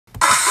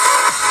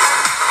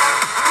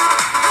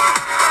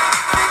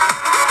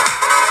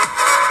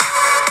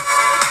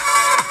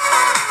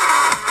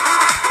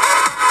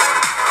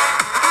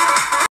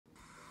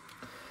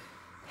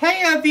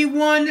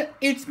everyone,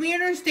 it's me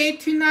Interstate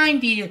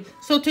 290.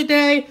 So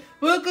today,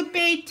 we're going to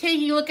be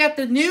taking a look at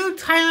the new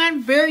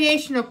Thailand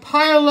variation of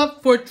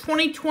Pileup for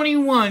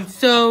 2021.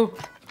 So,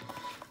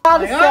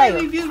 I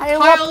already reviewed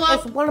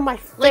Pileup. It's one of my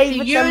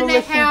favorite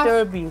demolition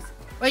derbies.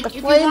 Like, if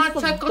you want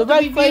to check out the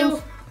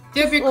review,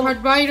 derby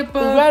card right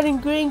above. The red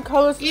and green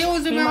colors. It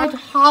was around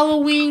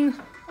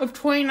Halloween of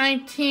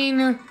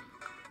 2019,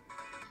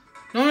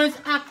 known as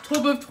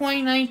October of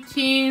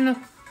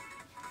 2019.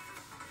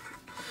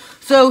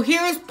 So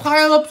here's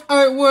Pileup's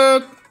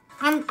artwork.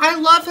 I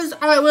love his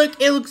artwork.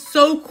 It looks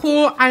so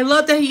cool. I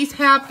love that he's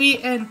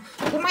happy, and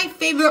one of my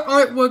favorite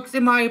artworks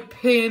in my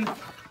opinion,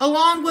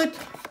 along with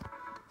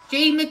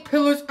JD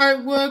McPillar's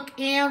artwork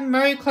and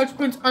Mary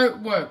Clutchman's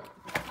artwork.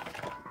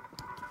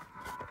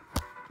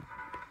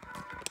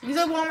 These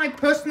are one of my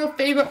personal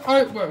favorite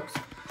artworks.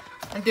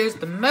 And there's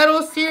the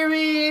Metal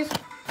series.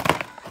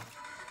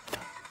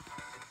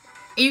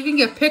 And you can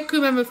get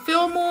Pickle, Member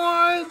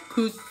Fillmore,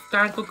 Cruz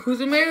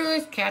and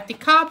Maris,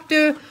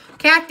 Copter.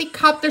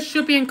 Copter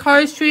should be in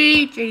Cars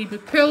Tree, JD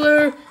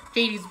McPillar.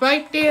 JD's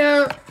right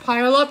there.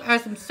 Pileup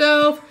as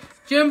himself.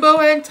 Jimbo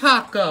and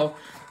Taco.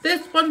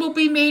 This one will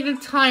be made in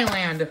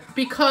Thailand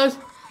because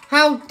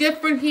how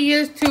different he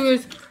is to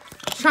his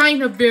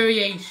China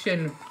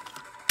variation.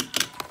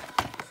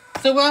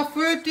 So without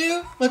further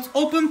ado, let's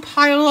open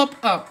Pileup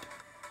up.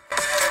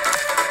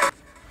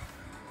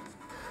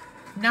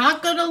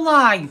 Not gonna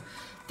lie,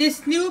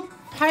 this new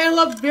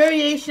Pileup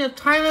variation of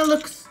Thailand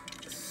looks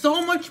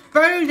so much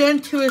better than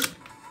to his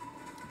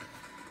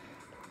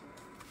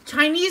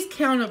Chinese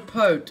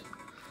counterpart.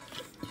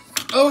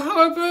 Oh,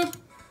 however,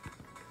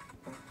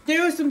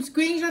 there were some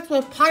screenshots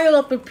where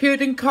Pileup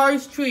appeared in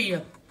Cars Tree.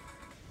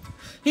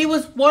 He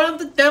was one of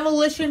the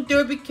Demolition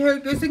Derby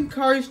characters in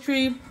Cars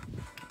Tree.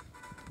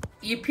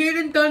 He appeared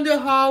in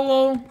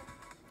Thunderhollow,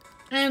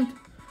 and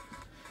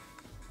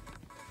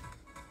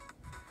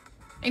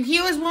he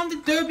was one of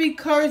the derby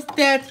cars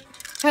that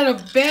had a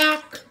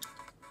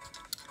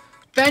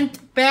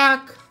bent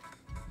back,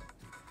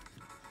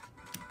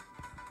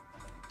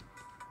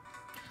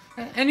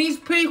 and he's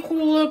pretty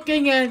cool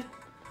looking, and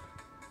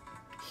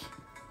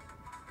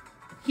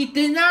he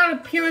did not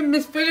appear in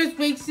Misfitter's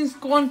Racing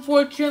School,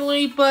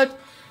 unfortunately, but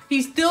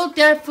he's still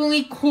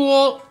definitely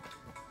cool.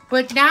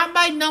 But not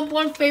my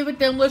 #1 favorite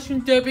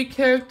Demolition Derby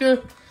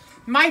character.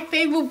 My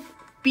favorite would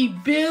be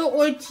Bill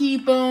or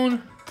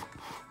T-Bone.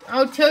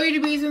 I'll tell you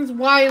the reasons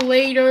why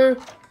later.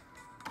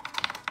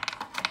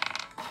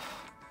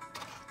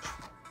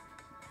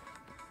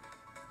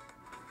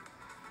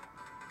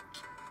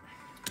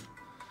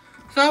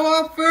 So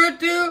without further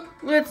ado,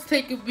 let's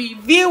take a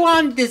review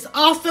on this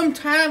awesome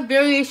Thailand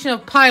variation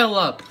of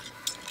Pileup.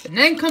 And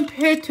then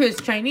compare it to his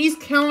Chinese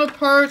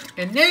counterpart.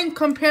 And then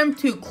compare him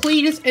to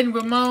Cletus and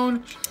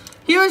Ramon.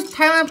 Here's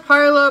Thailand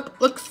Pileup.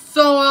 Looks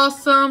so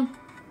awesome.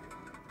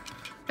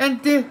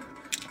 And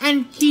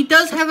he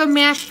does have a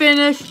matte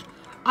finish.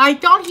 I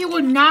thought he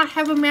would not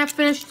have a matte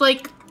finish.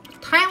 Like,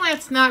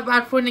 Thailand's not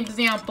bad for an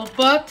example.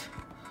 But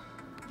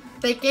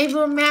they gave him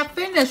a matte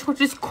finish,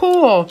 which is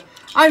cool.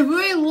 I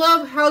really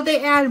love how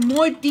they add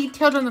more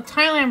detail on the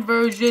Thailand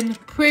version.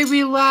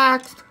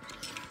 Pre-relaxed.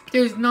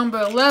 There's number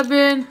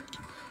 11.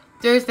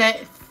 There's that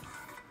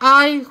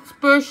eye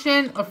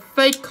version of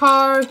fake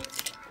car.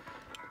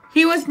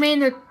 He was made in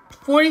the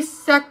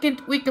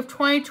 42nd week of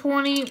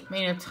 2020,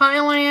 made in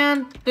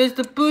Thailand. There's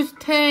the boost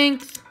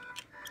tanks.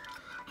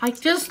 I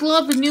just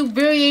love the new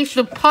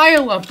variation of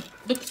Pileup.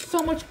 Looks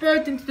so much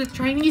better than the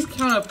Chinese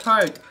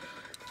counterpart.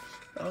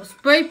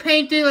 Spray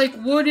painted like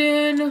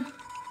wooden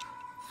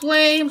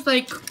flames,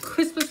 like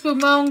Christmas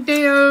Ramon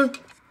there.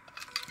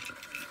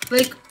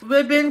 Like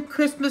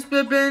Christmas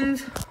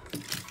ribbons.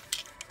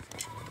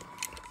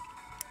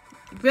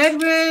 Red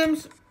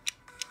rims.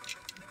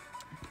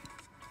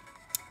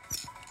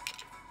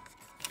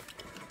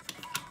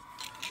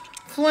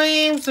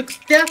 Flames looks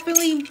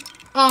definitely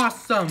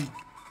awesome.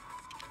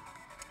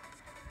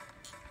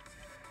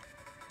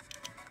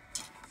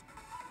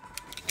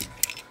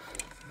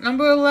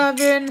 Number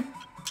 11.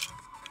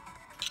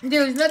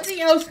 There's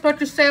nothing else much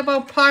to say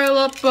about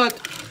Pileup, but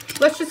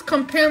let's just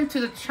compare him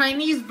to the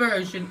Chinese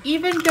version.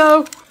 Even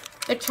though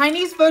the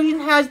Chinese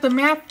version has the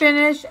matte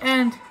finish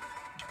and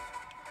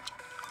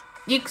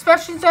the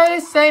expressions are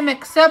the same,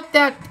 except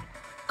that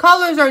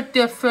colors are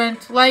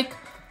different. Like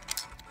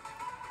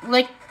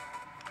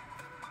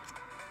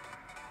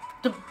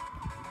the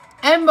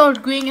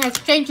emerald green has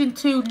changed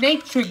into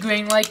nature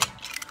green. Like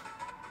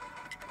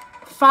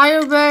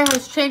fire red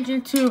has changed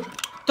into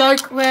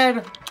dark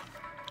red.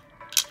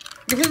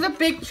 This is a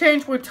big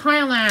change for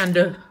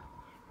Thailand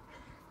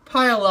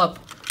Pileup.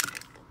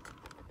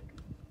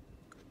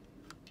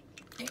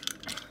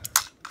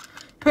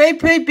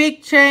 Pretty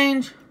big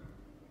change.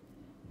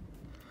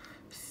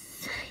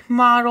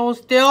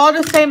 Models, they're all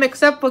the same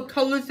except for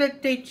colors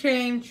that they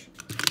change.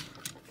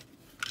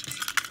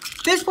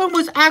 This one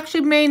was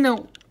actually made in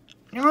the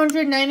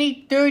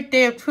 193rd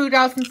day of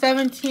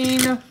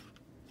 2017.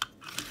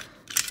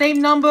 Same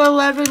number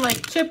 11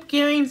 like Chip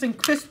Gearings and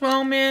Chris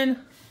Roman.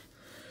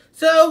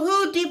 So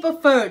who do you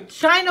prefer,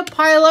 China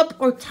Pileup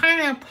or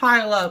Thailand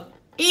Pileup?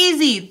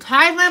 Easy,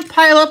 Thailand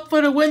Pileup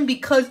for the win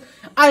because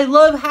I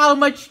love how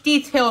much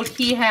detail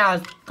he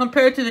has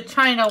compared to the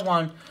China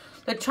one.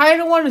 The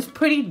China one is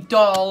pretty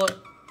dull.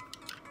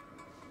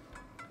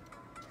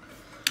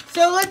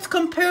 So let's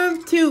compare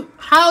them to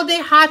How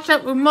They Hatch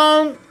at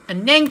Ramon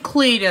and then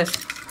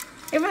Cletus.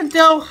 Even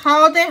though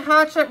How They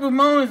Hatch at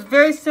Ramon is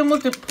very similar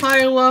to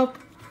Pileup.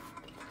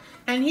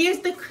 And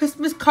here's the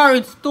Christmas card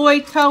in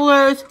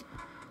Storytellers.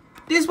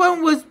 This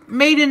one was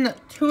made in the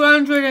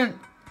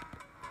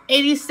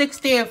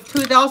 286th day of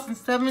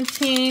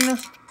 2017.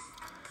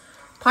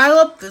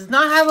 Pileup does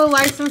not have a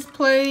license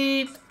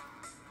plate.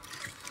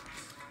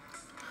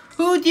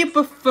 Who do you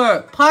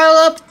prefer,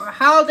 Pileup or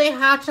How They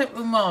Hatch at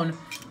Ramon?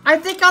 I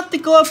think I have to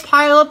go with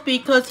Pileup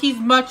because he's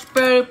much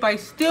better, but I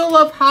still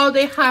love How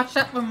They Hatch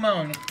at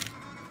Ramon.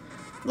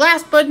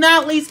 Last but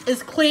not least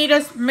is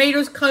Cletus,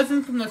 Mater's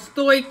cousin from the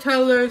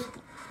Storytellers.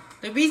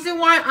 The reason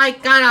why I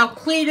got out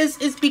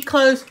Cletus is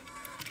because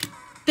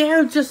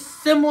they're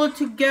just similar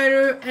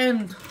together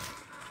and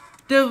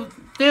they're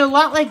a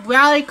lot like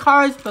rally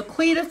cards, but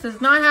Cletus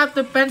does not have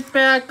the bent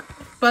back,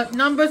 but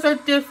numbers are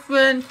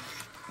different.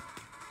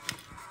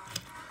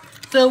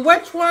 So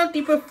which one do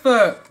you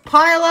prefer,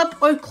 Pileup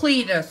or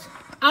Cletus?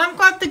 I'm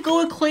going to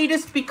go with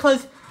Cletus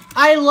because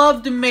I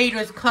love the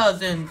Mater's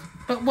cousins.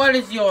 But what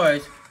is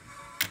yours?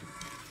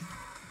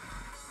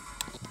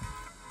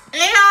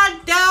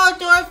 And that'll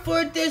do it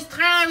for this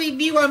time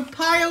review on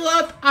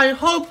Pileup. I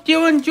hope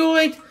you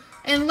enjoyed.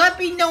 And let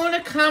me know in the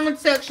comment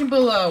section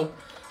below.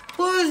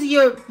 Who is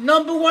your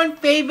 #1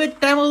 favorite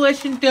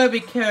Demolition Derby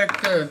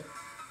character?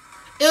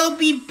 It'll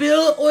be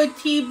Bill or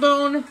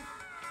T-Bone.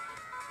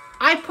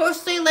 I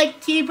personally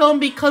like T-Bone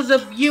because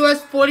of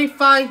US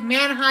 45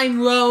 Mannheim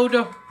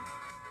Road.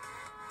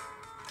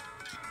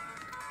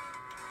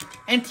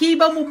 And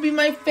T-Bone will be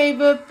my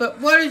favorite, but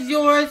what is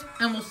yours?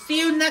 And we'll see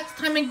you next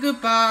time and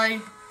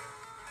goodbye.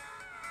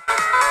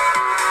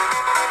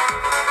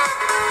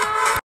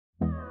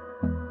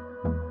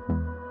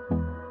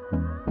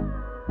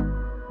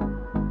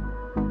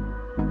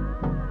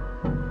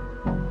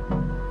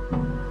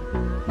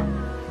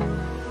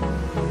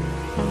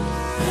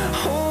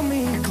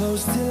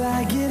 Close till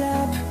I get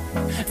up.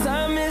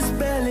 Time is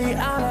barely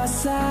on our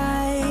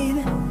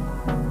side.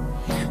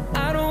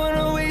 I don't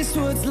wanna waste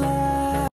what's left.